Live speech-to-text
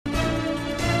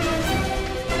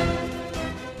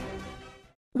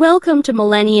Welcome to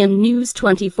Millennium News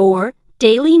 24,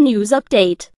 Daily News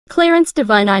Update. Clarence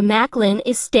Divine I. Macklin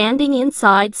is standing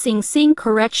inside Sing Sing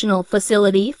Correctional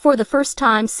Facility for the first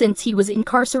time since he was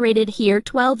incarcerated here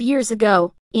 12 years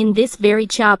ago. In this very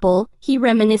chapel, he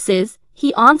reminisces,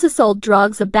 he once sold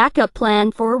drugs a backup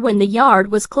plan for when the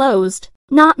yard was closed.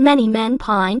 Not many men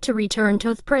pine to return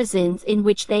to the prisons in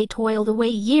which they toiled away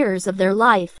years of their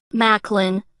life.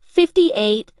 Macklin,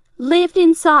 58, lived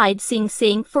inside Sing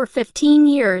Sing for 15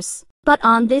 years. But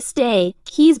on this day,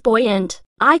 he's buoyant.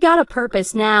 "I got a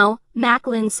purpose now,"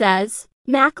 Macklin says.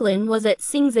 Macklin was at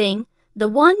Sing Sing, the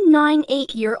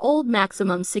 198-year-old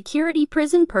maximum security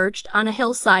prison perched on a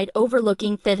hillside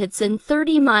overlooking Fithitson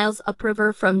 30 miles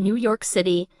upriver from New York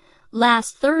City,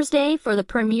 last Thursday for the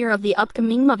premiere of the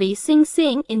upcoming movie Sing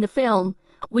Sing in the film,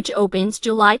 which opens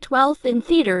July 12 in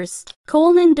theaters.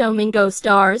 Colman Domingo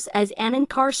stars as an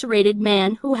incarcerated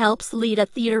man who helps lead a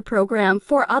theater program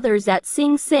for others at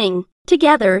Sing Sing.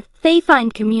 Together, they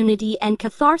find community and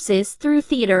catharsis through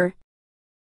theater.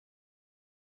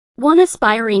 One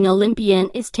aspiring Olympian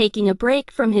is taking a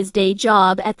break from his day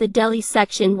job at the deli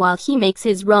section while he makes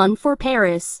his run for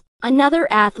Paris. Another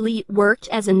athlete worked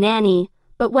as a nanny,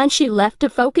 but when she left to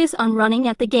focus on running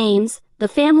at the games, the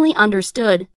family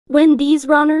understood. When these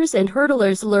runners and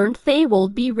hurdlers learned they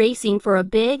would be racing for a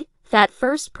big, fat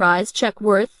first prize check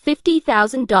worth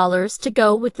 $50,000 to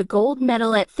go with the gold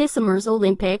medal at this summer's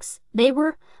Olympics, they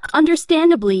were,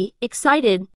 understandably,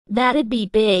 excited. "That'd be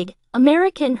big,"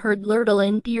 American hurdler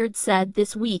Dylan Beard said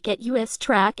this week at U.S.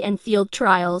 track and field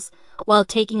trials, while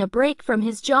taking a break from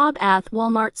his job at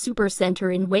Walmart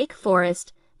Supercenter in Wake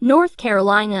Forest, North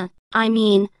Carolina.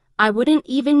 I wouldn't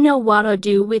even know what to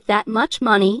do with that much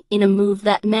money," in a move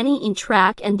that many in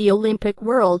track and the Olympic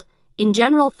world in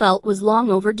general felt was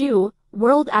long overdue.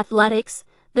 World Athletics,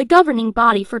 the governing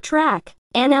body for track,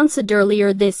 announced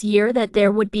earlier this year that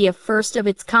there would be a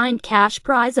first-of-its-kind cash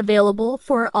prize available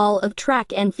for all of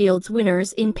track and field's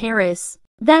winners in Paris.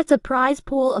 That's a prize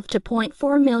pool of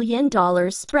 $2.4 million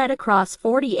spread across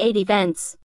 48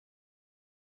 events.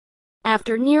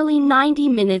 After nearly 90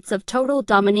 minutes of total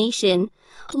domination,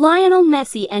 Lionel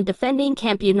Messi and defending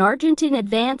champion Argentina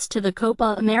advanced to the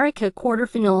Copa America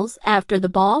quarterfinals after the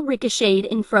ball ricocheted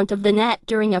in front of the net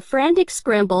during a frantic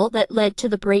scramble that led to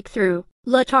the breakthrough.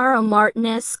 Lautaro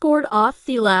Martinez scored off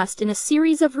the last in a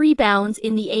series of rebounds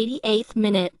in the 88th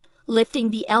minute,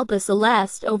 lifting the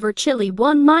Albiceleste over Chile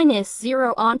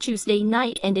 1-0 on Tuesday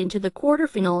night and into the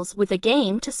quarterfinals with a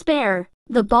game to spare.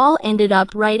 "The ball ended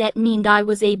up right at me and I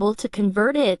was able to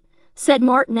convert it," said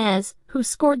Martinez, who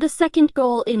scored the second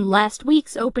goal in last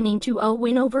week's opening 2-0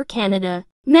 win over Canada.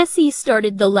 Messi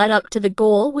started the lead-up to the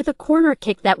goal with a corner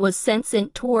kick that was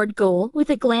sent toward goal with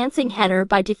a glancing header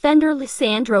by defender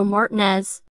Lisandro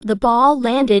Martinez. The ball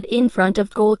landed in front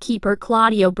of goalkeeper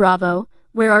Claudio Bravo,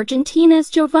 where Argentina's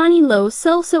Giovanni Lo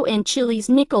Celso and Chile's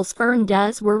Nicolas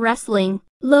Fernandez were wrestling.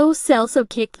 Lo Celso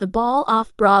kicked the ball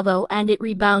off Bravo and it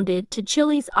rebounded to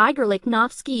Chile's Igor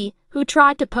Lichnowsky, who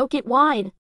tried to poke it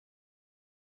wide.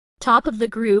 Top of the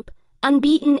group,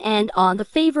 unbeaten and on the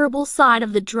favorable side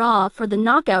of the draw for the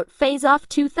knockout phase of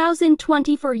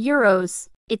 2024 Euros.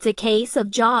 It's a case of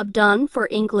job done for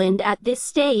England at this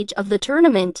stage of the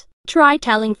tournament. Try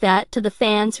telling that to the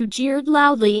fans who jeered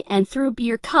loudly and threw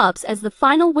beer cups as the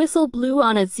final whistle blew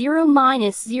on a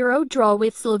 0-0 draw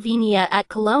with Slovenia at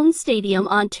Cologne Stadium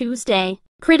on Tuesday.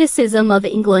 Criticism of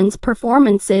England's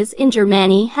performances in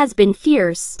Germany has been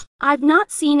fierce. "I've not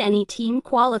seen any team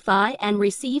qualify and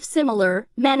receive similar,"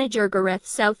 manager Gareth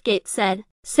Southgate said.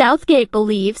 Southgate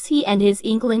believes he and his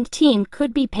England team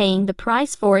could be paying the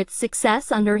price for its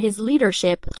success under his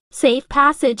leadership. Safe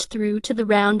passage through to the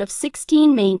round of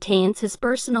 16 maintains his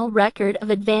personal record of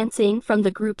advancing from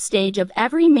the group stage of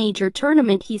every major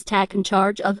tournament he's taken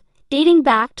charge of, dating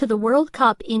back to the World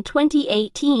Cup in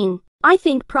 2018. "I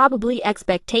think probably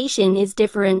expectation is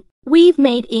different. We've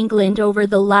made England over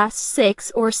the last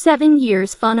 6 or 7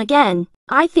 years fun again.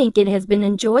 I think it has been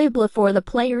enjoyable for the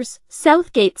players,"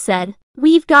 Southgate said.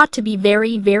 "We've got to be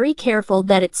very, very careful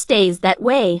that it stays that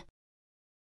way."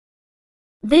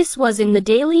 This was in the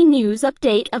Daily News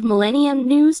Update of Millennium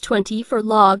News 24.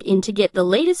 Log in to get the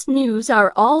latest news.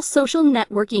 Our all social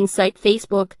networking site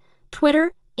Facebook,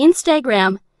 Twitter,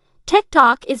 Instagram,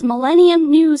 TikTok is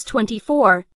Millennium News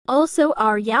 24. Also,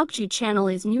 our YouTube channel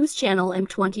is News Channel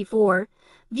M24.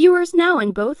 Viewers now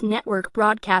in both network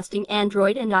broadcasting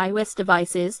Android and iOS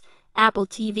devices, Apple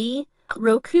TV,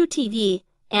 Roku TV,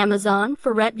 Amazon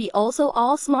Fire TV, also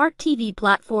all smart TV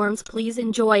platforms. Please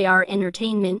enjoy our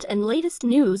entertainment and latest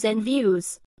news and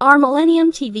views. Our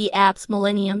Millennium TV apps: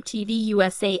 Millennium TV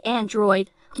USA Android,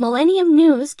 Millennium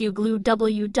News Google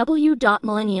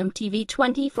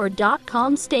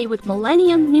www.millenniumtv24.com. Stay with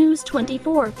Millennium News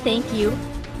 24. Thank you.